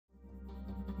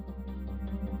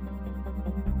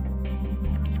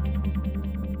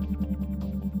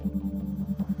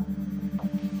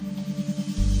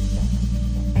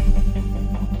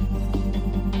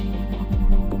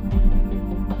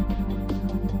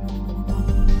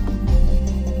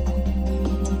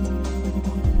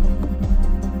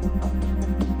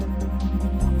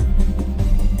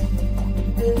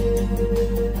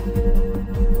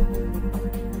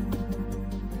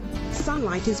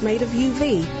light is made of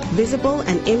UV, visible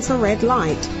and infrared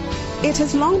light. It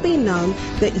has long been known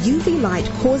that UV light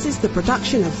causes the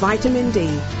production of vitamin D.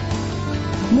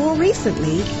 More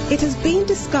recently, it has been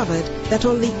discovered that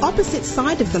on the opposite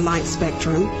side of the light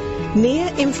spectrum,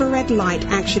 near-infrared light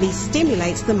actually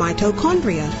stimulates the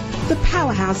mitochondria, the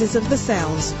powerhouses of the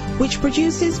cells, which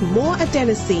produces more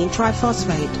adenosine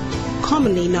triphosphate,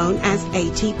 commonly known as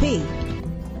ATP.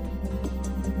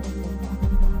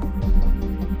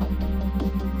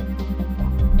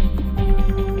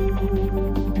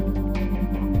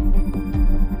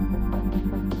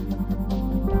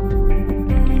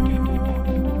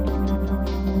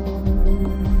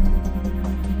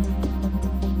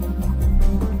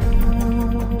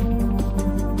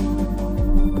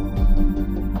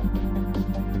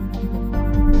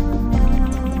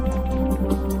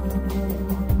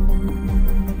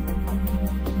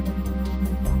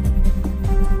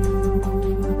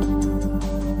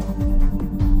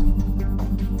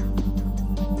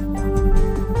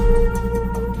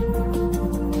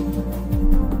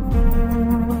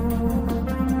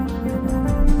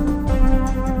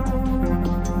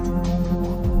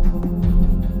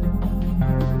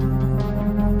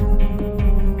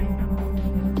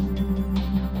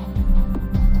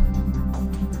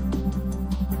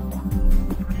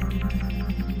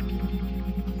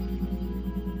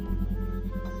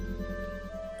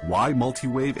 Why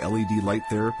multi-wave LED light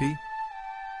therapy?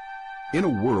 In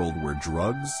a world where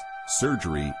drugs,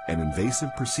 surgery, and invasive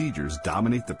procedures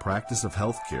dominate the practice of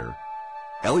healthcare,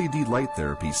 LED light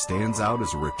therapy stands out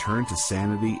as a return to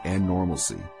sanity and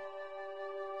normalcy.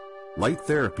 Light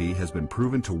therapy has been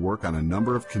proven to work on a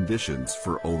number of conditions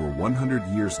for over 100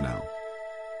 years now.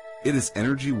 It is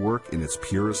energy work in its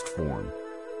purest form.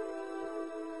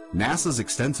 NASA's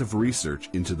extensive research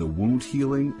into the wound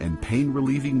healing and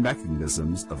pain-relieving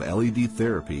mechanisms of LED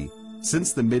therapy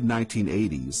since the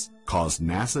mid-1980s caused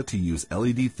NASA to use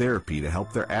LED therapy to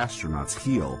help their astronauts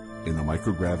heal in the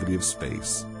microgravity of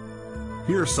space.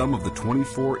 Here are some of the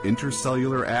 24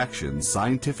 intercellular actions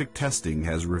scientific testing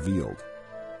has revealed.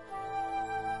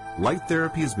 Light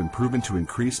therapy has been proven to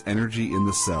increase energy in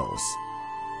the cells,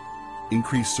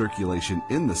 increase circulation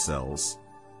in the cells,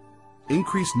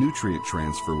 increase nutrient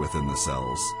transfer within the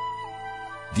cells,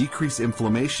 decrease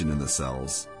inflammation in the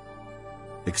cells,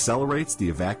 accelerates the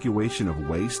evacuation of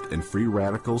waste and free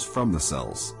radicals from the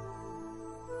cells.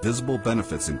 Visible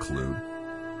benefits include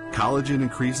collagen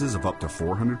increases of up to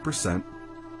 400%,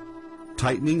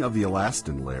 tightening of the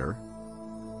elastin layer,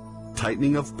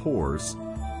 tightening of pores,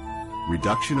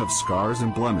 reduction of scars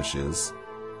and blemishes,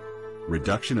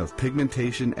 reduction of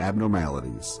pigmentation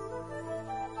abnormalities.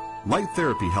 Light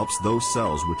therapy helps those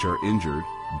cells which are injured,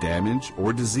 damaged,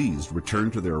 or diseased return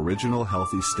to their original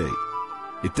healthy state.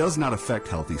 It does not affect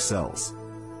healthy cells.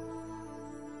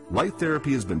 Light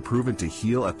therapy has been proven to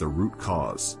heal at the root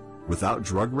cause, without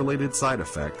drug-related side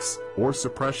effects or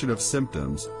suppression of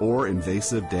symptoms or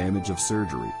invasive damage of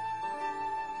surgery.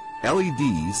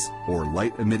 LEDs, or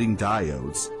light-emitting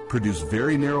diodes, produce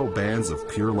very narrow bands of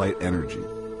pure light energy.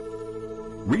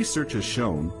 Research has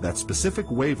shown that specific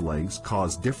wavelengths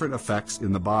cause different effects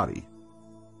in the body.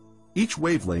 Each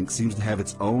wavelength seems to have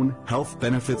its own health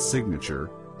benefit signature,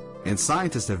 and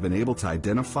scientists have been able to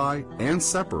identify and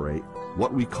separate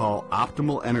what we call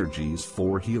optimal energies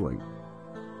for healing.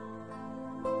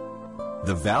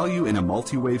 The value in a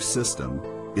multi-wave system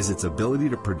is its ability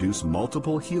to produce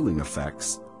multiple healing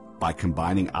effects by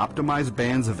combining optimized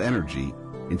bands of energy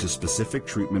into specific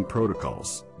treatment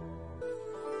protocols.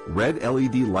 Red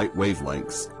LED light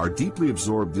wavelengths are deeply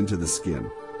absorbed into the skin.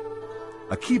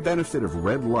 A key benefit of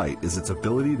red light is its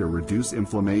ability to reduce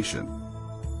inflammation.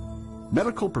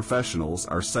 Medical professionals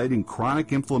are citing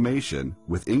chronic inflammation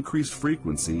with increased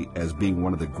frequency as being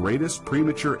one of the greatest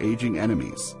premature aging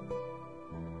enemies.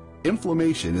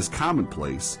 Inflammation is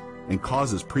commonplace and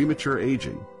causes premature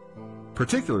aging,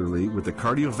 particularly with the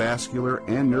cardiovascular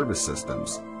and nervous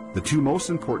systems, the two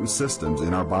most important systems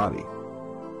in our body.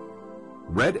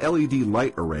 Red LED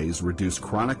light arrays reduce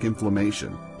chronic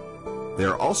inflammation. They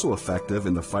are also effective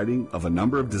in the fighting of a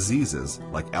number of diseases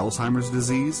like Alzheimer's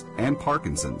disease and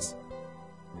Parkinson's.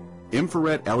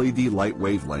 Infrared LED light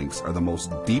wavelengths are the most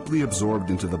deeply absorbed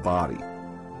into the body.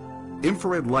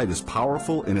 Infrared light is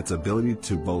powerful in its ability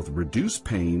to both reduce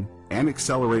pain and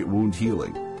accelerate wound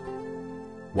healing.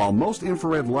 While most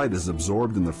infrared light is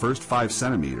absorbed in the first 5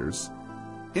 centimeters,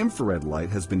 infrared light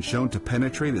has been shown to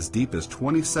penetrate as deep as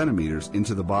 20 centimeters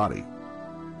into the body.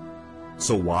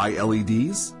 So why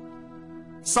LEDs?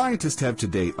 Scientists have to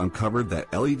date uncovered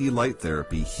that LED light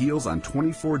therapy heals on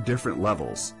 24 different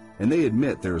levels, and they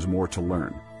admit there is more to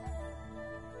learn.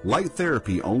 Light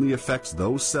therapy only affects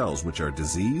those cells which are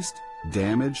diseased,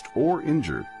 damaged, or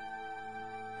injured.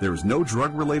 There is no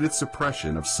drug-related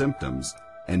suppression of symptoms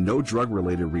and no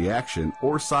drug-related reaction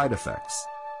or side effects.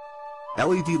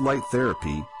 LED light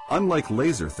therapy, unlike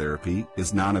laser therapy,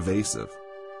 is non-invasive.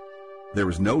 There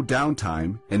is no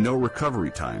downtime and no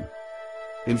recovery time.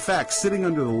 In fact, sitting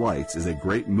under the lights is a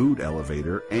great mood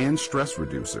elevator and stress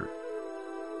reducer.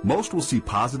 Most will see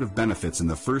positive benefits in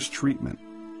the first treatment,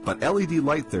 but LED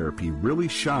light therapy really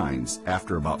shines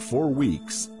after about 4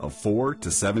 weeks of 4 to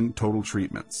 7 total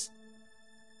treatments.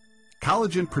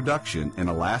 Collagen production and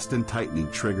elastin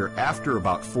tightening trigger after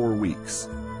about 4 weeks.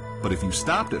 But if you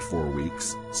stopped at 4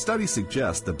 weeks, studies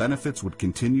suggest the benefits would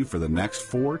continue for the next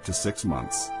 4 to 6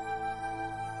 months.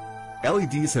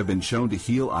 LEDs have been shown to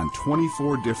heal on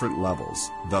 24 different levels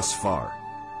thus far.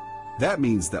 That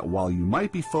means that while you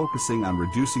might be focusing on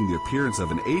reducing the appearance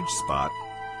of an age spot,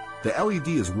 the LED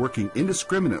is working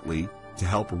indiscriminately to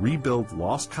help rebuild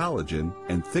lost collagen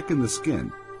and thicken the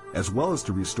skin, as well as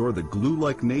to restore the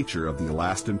glue-like nature of the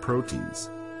elastin proteins,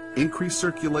 increase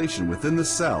circulation within the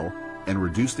cell, and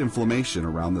reduce inflammation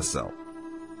around the cell.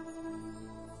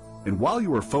 And while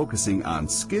you are focusing on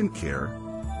skin care,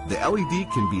 the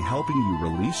LED can be helping you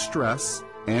release stress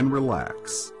and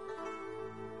relax.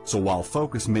 So while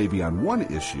focus may be on one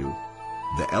issue,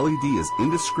 the LED is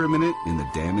indiscriminate in the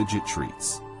damage it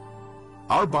treats.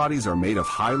 Our bodies are made of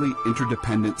highly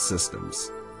interdependent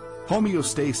systems.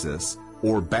 Homeostasis,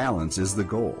 or balance, is the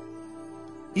goal.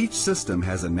 Each system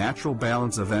has a natural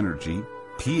balance of energy,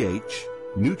 pH,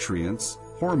 nutrients,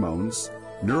 hormones,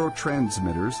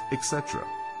 neurotransmitters, etc.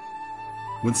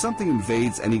 When something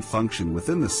invades any function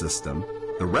within the system,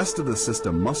 the rest of the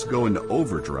system must go into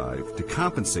overdrive to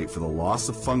compensate for the loss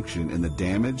of function in the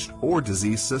damaged or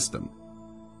diseased system.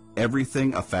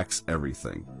 Everything affects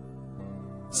everything.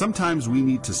 Sometimes we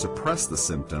need to suppress the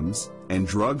symptoms, and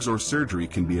drugs or surgery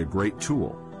can be a great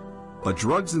tool. But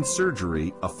drugs and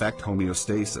surgery affect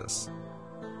homeostasis.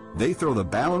 They throw the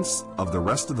balance of the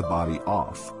rest of the body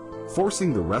off,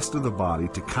 forcing the rest of the body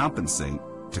to compensate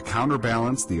to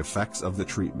counterbalance the effects of the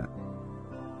treatment.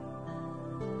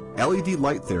 LED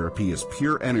light therapy is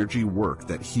pure energy work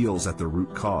that heals at the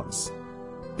root cause.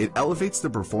 It elevates the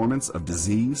performance of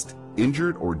diseased,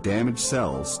 injured, or damaged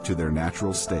cells to their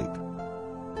natural state.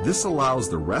 This allows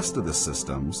the rest of the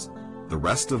systems, the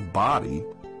rest of body,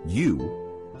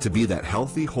 you, to be that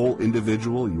healthy, whole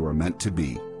individual you are meant to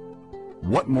be.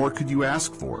 What more could you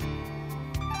ask for?